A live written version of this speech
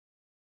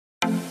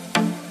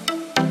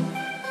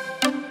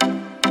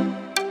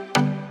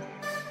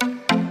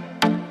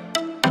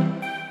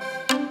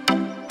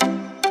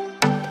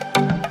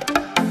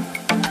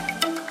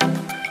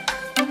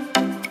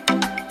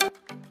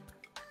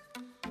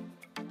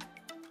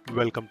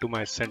Welcome to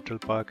my Central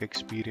Park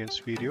experience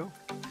video.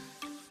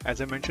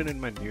 As I mentioned in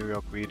my New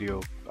York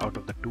video, out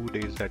of the 2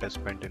 days that I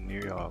spent in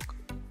New York,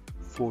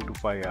 4 to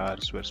 5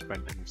 hours were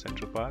spent in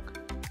Central Park.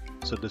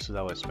 So this is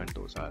how I spent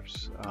those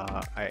hours.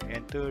 I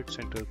entered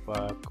Central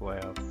Park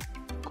via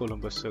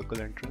Columbus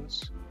Circle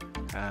entrance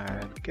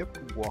and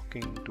kept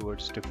walking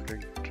towards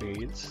different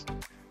trails.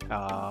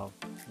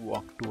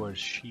 Walked towards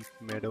Sheep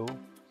Meadow,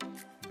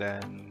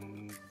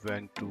 then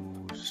went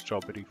to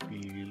Strawberry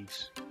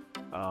Fields,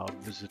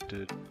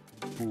 visited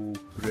Boo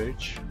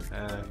Bridge,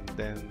 and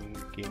then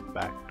came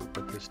back to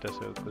Bethesda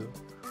Circle,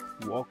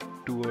 walked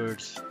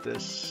towards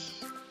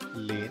this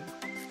lane,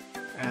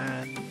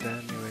 and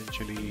then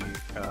eventually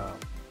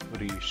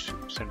reached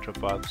Central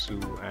Park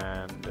Zoo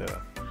and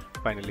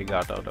finally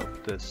got out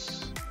of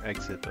this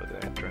exit or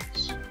the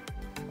entrance.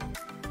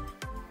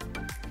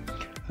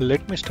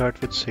 Let me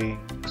start with saying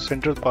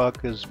Central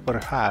Park is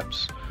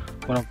perhaps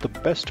one of the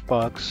best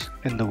parks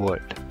in the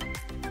world.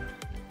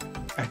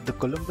 At the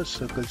Columbus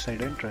Circle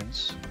side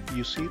entrance,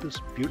 you see this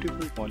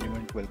beautiful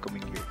monument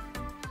welcoming you.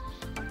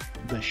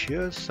 The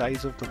sheer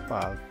size of the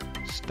park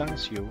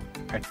stuns you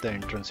at the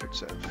entrance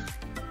itself.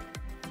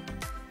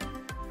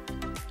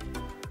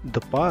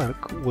 The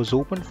park was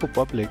opened for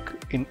public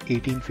in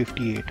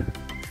 1858.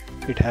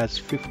 It has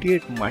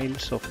 58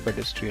 miles of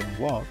pedestrian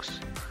walks,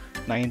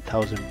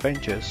 9,000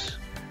 benches,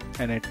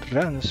 and it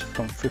runs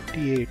from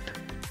 58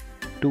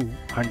 to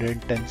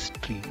 110th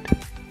Street.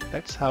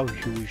 That's how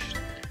huge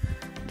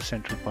the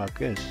Central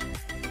Park is.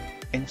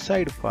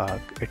 Inside the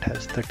park, it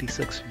has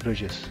 36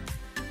 bridges.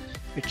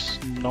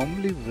 It's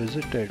normally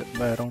visited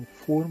by around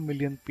 4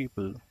 million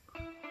people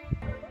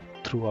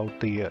throughout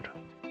the year.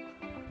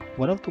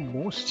 One of the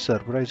most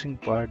surprising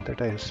part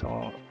that I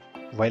saw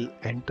while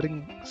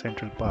entering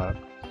Central Park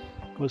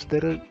was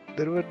there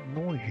were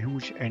no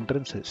huge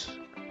entrances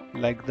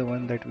like the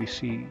one that we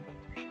see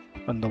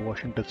on the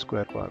Washington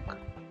Square Park.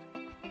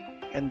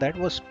 And that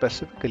was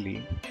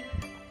specifically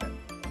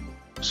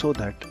so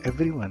that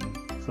everyone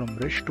from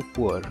rich to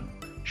poor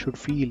should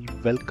feel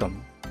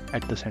welcome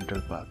at the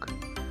Central Park.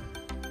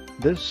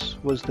 This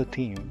was the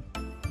theme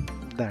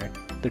that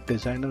the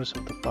designers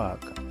of the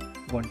park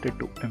wanted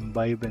to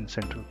imbibe in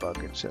Central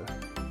Park itself.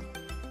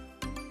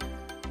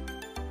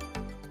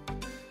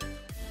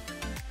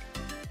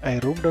 I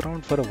roamed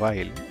around for a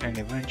while and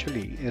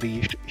eventually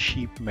reached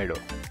Sheep Meadow.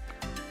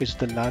 It's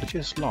the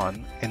largest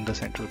lawn in the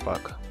Central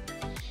Park.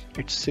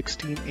 It's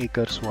 16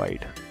 acres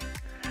wide.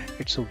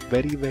 It's a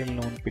very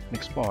well-known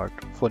picnic spot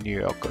for New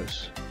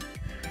Yorkers.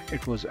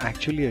 It was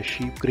actually a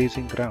sheep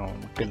grazing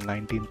ground till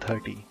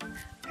 1930,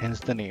 hence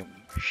the name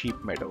Sheep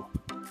Meadow.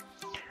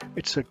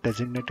 It's a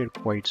designated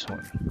quiet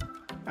zone.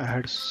 I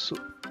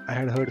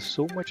had heard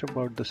so much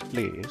about this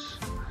place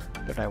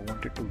that I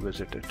wanted to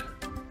visit it,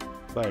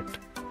 but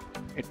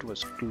it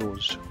was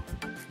closed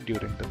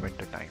during the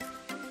winter time.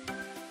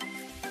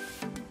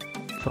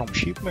 From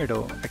Sheep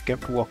Meadow, I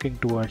kept walking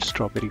towards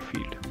Strawberry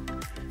Field.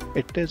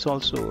 It is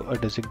also a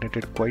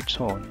designated quiet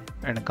zone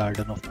and a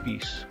garden of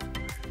peace.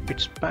 It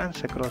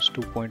spans across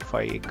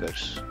 2.5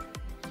 acres.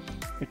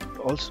 It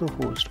also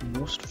hosts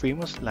most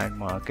famous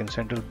landmark in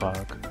Central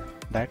Park,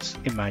 that's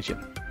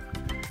Imagine.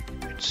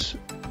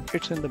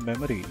 It's in the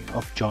memory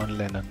of John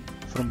Lennon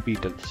from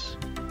Beatles.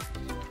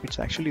 It's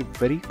actually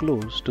very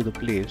close to the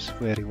place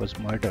where he was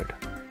murdered,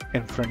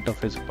 in front of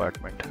his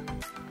apartment.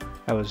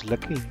 I was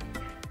lucky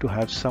to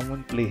have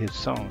someone play his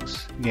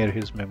songs near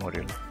his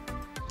memorial.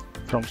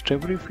 From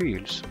Strawberry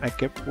Fields, I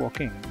kept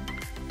walking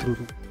through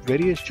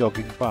various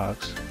jogging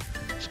parks,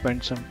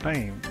 spent some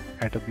time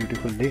at a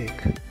beautiful lake,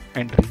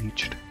 and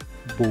reached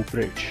Bow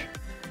Bridge.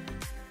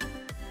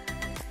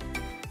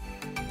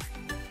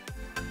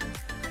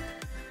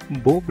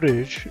 Bow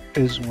Bridge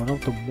is one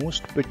of the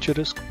most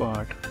picturesque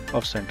part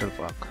of Central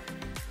Park.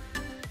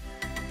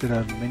 There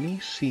are many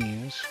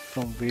scenes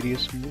from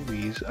various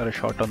movies are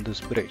shot on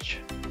this bridge.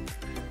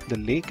 The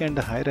lake and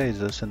the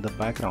high-rises in the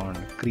background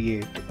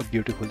create a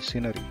beautiful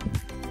scenery.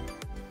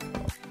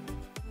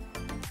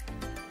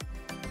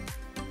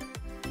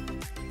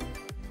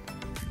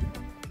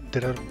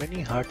 There are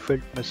many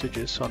heartfelt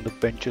messages on the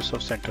benches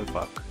of Central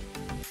Park,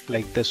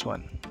 like this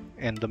one,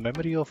 in the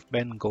memory of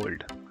Ben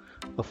Gold,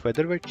 a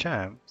featherweight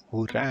champ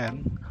who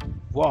ran,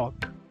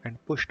 walked,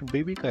 and pushed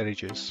baby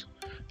carriages,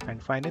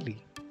 and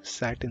finally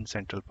sat in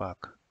Central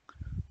Park,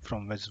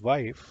 from his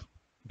wife,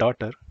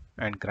 daughter,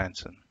 and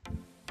grandson.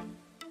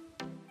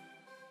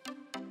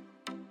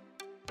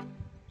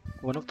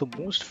 One of the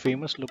most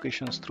famous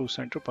locations through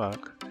Central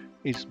Park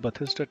is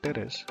Bethesda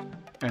Terrace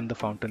and the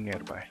fountain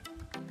nearby.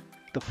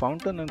 The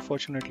fountain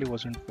unfortunately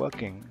wasn't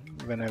working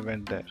when I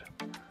went there.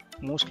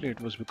 Mostly it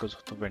was because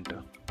of the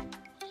winter.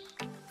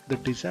 The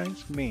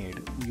designs made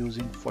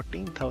using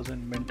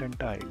 14,000 Minton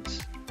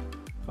tiles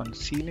on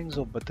ceilings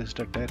of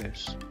Bethesda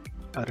Terrace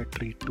are a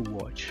treat to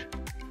watch.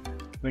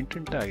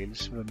 Minton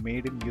tiles were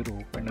made in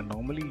Europe and are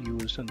normally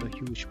used in the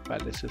huge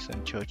palaces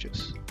and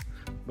churches.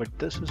 But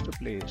this is the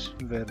place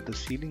where the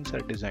ceilings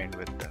are designed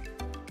with them.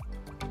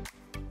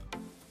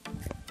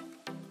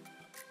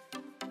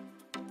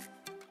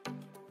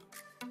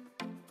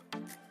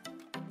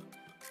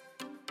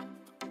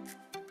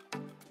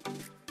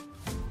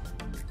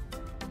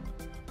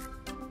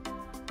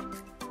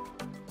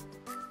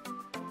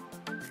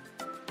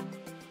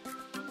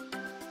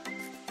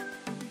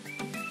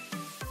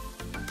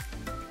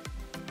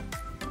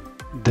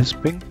 This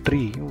pink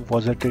tree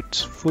was at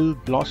its full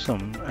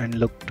blossom and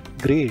looked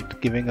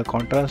great, giving a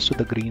contrast to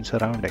the green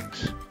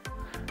surroundings.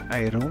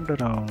 I roamed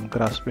around,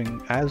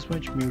 grasping as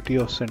much beauty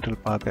of Central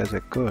Park as I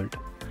could,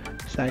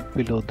 sat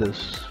below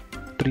this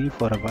tree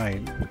for a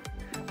while,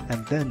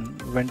 and then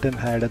went and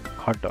had a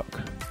hot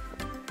dog.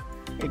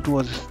 It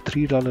was a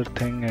 $3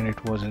 thing and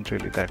it wasn't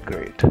really that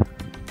great.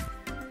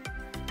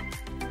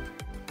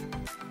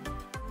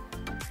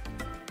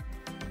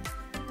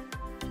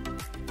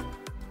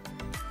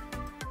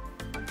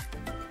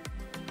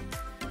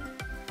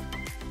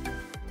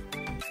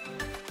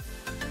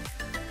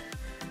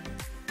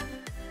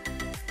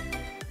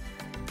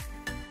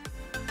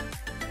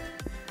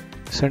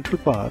 Central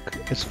Park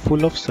is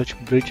full of such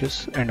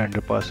bridges and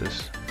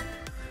underpasses.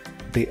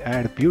 They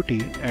add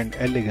beauty and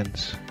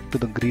elegance to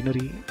the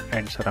greenery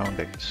and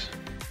surroundings.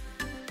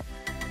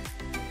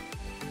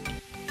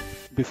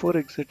 Before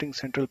exiting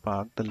Central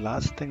Park, the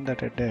last thing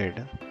that I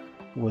did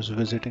was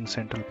visiting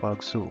Central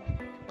Park Zoo.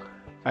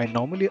 I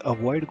normally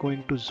avoid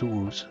going to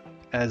zoos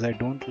as I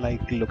don't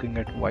like looking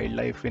at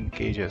wildlife in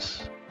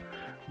cages.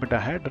 But I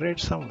had read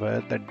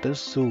somewhere that this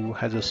zoo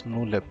has a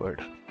snow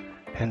leopard,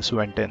 hence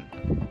went in.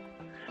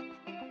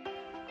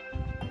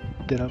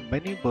 There are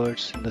many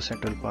birds in the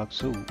Central Park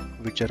Zoo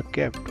which are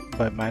kept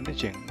by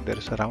managing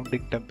their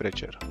surrounding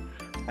temperature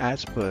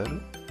as per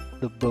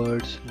the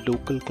bird's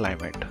local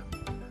climate.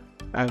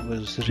 I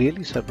was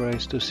really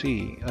surprised to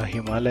see a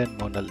Himalayan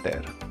monal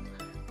there.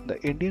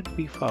 The Indian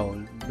peafowl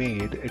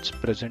made its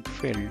presence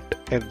felt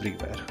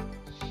everywhere.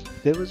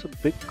 There was a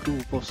big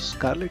group of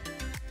scarlet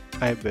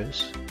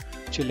ibis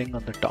chilling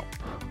on the top.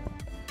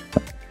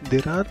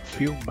 There are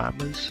few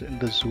mammals in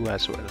the zoo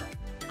as well.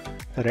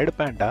 The red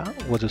panda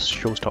was a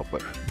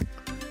showstopper.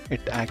 It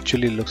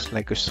actually looks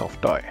like a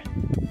soft toy.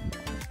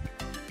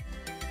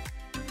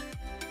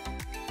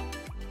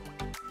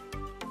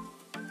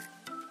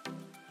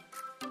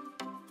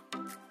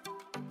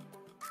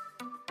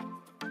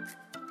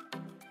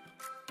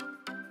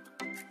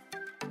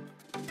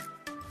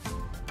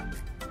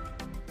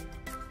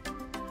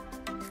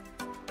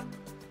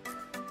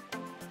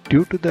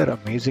 Due to their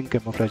amazing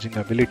camouflaging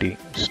ability,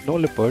 snow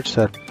leopards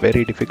are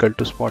very difficult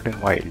to spot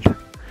in wild.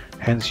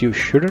 Hence, you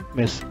shouldn't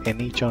miss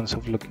any chance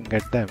of looking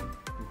at them,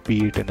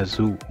 be it in a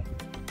zoo.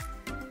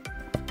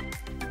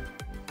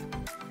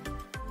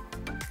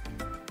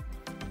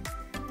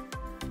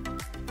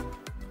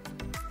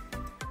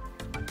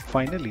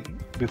 Finally,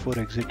 before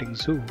exiting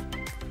zoo,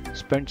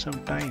 spent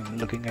some time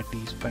looking at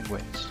these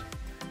penguins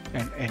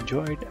and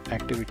enjoyed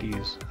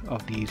activities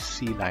of these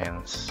sea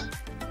lions.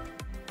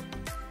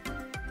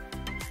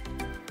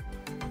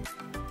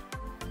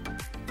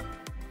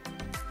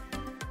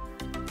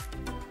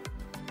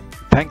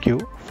 Thank you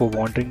for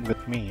wandering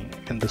with me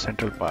in the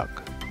Central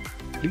Park.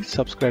 Please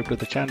subscribe to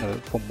the channel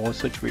for more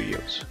such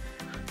videos.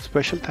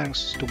 Special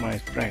thanks to my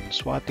friend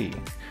Swati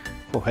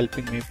for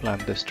helping me plan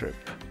this trip.